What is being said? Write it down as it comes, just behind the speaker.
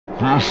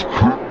This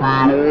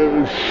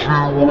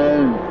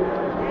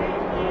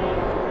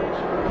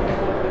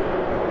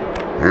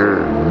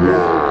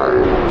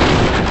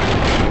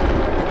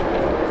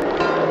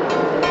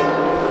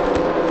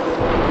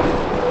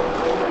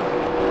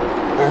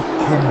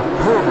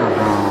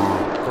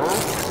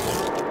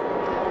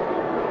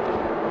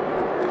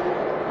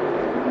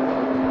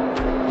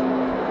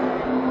be all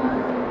she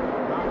wrote.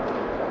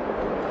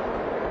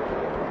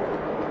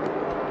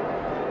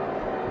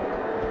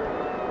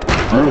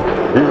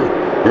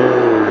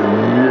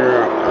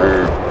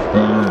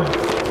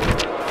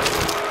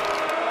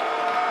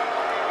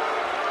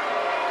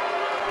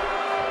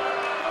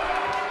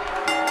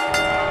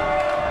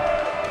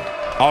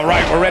 competitor. All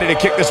right, we're ready to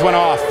kick this one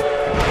off.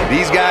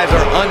 These guys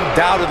are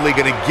undoubtedly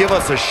going to give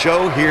us a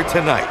show here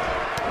tonight.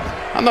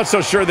 I'm not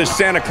so sure this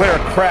Santa Clara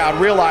crowd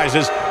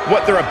realizes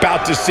what they're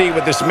about to see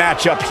with this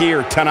matchup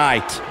here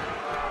tonight.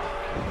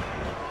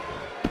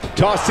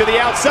 Toss to the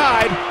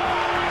outside.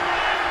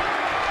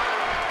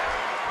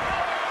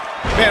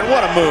 Man,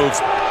 what a move.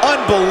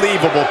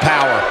 Unbelievable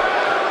power.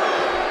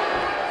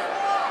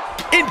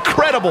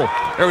 Incredible.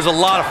 There was a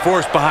lot of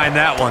force behind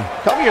that one.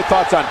 Tell me your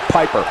thoughts on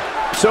Piper.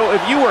 So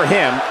if you were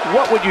him,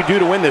 what would you do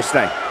to win this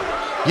thing?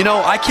 You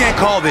know, I can't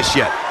call this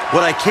yet.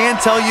 What I can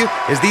tell you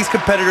is these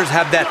competitors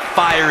have that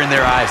fire in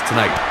their eyes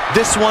tonight.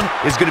 This one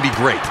is going to be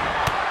great.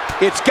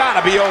 It's got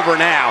to be over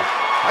now.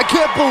 I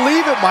can't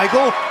believe it,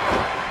 Michael.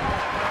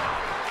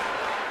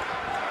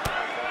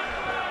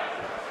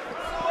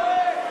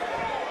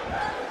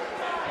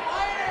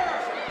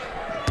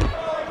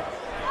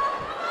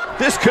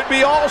 This could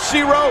be all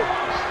she wrote.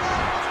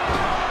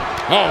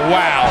 Oh,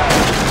 wow.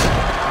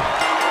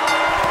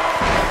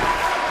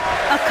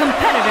 A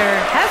competitor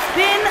has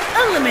been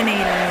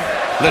eliminated.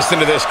 Listen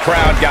to this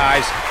crowd,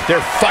 guys.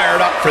 They're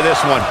fired up for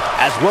this one.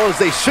 As well as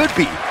they should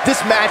be.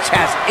 This match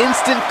has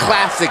instant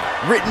classic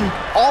written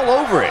all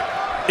over it.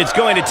 It's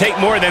going to take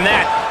more than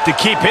that to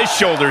keep his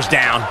shoulders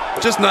down.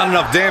 Just not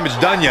enough damage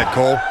done yet,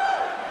 Cole.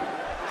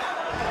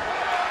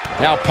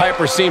 Now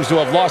Piper seems to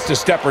have lost a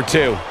step or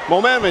two.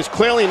 Momentum is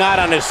clearly not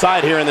on his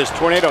side here in this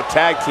Tornado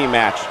Tag Team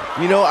match.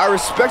 You know, I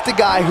respect a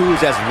guy who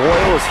is as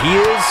loyal as he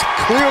is.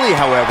 Clearly,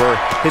 however,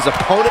 his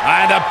opponent...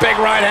 And the big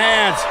right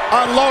hands,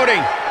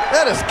 unloading.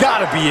 That has got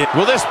to be it.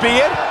 Will this be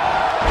it?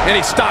 And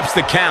he stops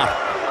the count.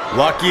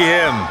 Lucky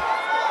him.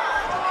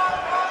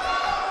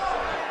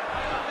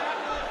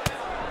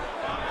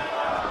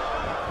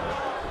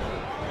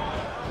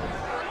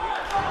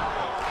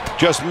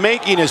 Just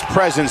making his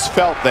presence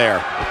felt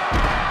there.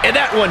 And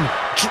that one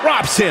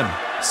drops him.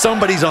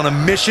 Somebody's on a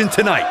mission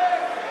tonight.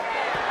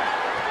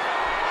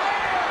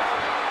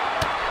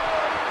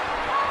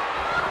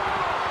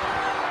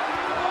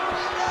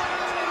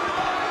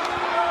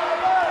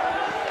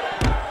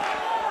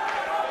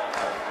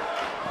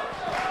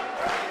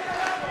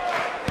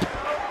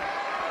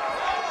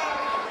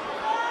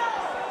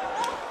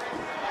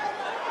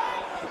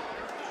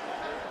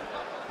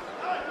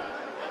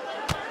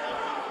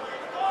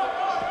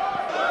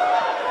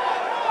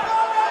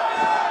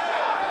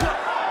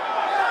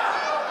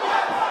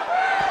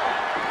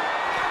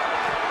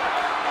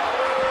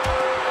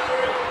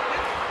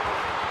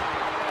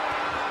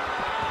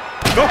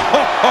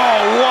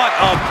 Oh, what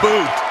a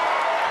boot.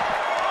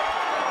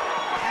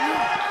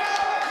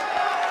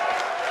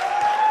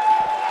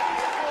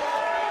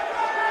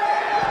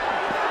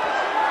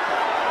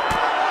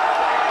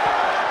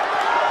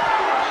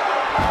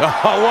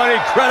 Oh, what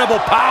incredible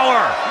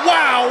power.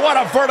 Wow, what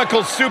a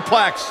vertical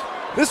suplex.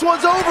 This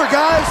one's over,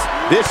 guys.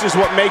 This is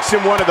what makes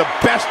him one of the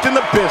best in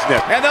the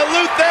business. And the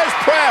Luthez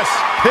press.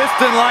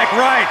 Piston-like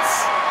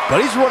rights.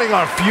 But he's running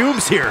on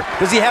fumes here.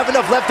 Does he have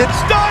enough left?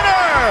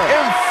 Stunner!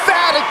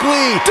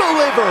 Emphatically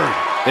delivered.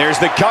 There's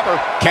the cover.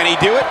 Can he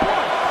do it?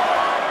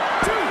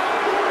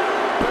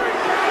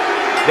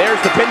 There's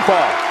the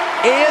pinfall.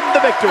 And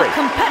the victory. A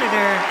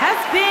competitor has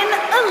been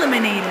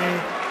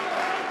eliminated.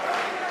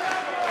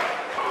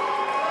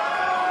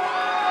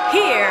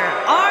 Here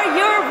are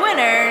your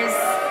winners,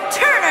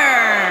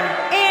 Turner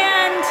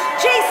and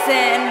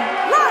Jason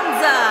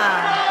Lanza.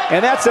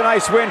 And that's a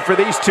nice win for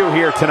these two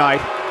here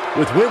tonight.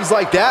 With wins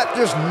like that,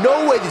 there's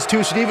no way these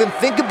two should even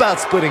think about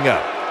splitting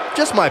up.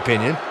 Just my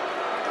opinion.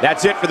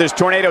 That's it for this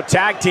Tornado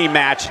Tag Team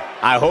match.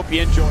 I hope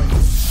you enjoyed it.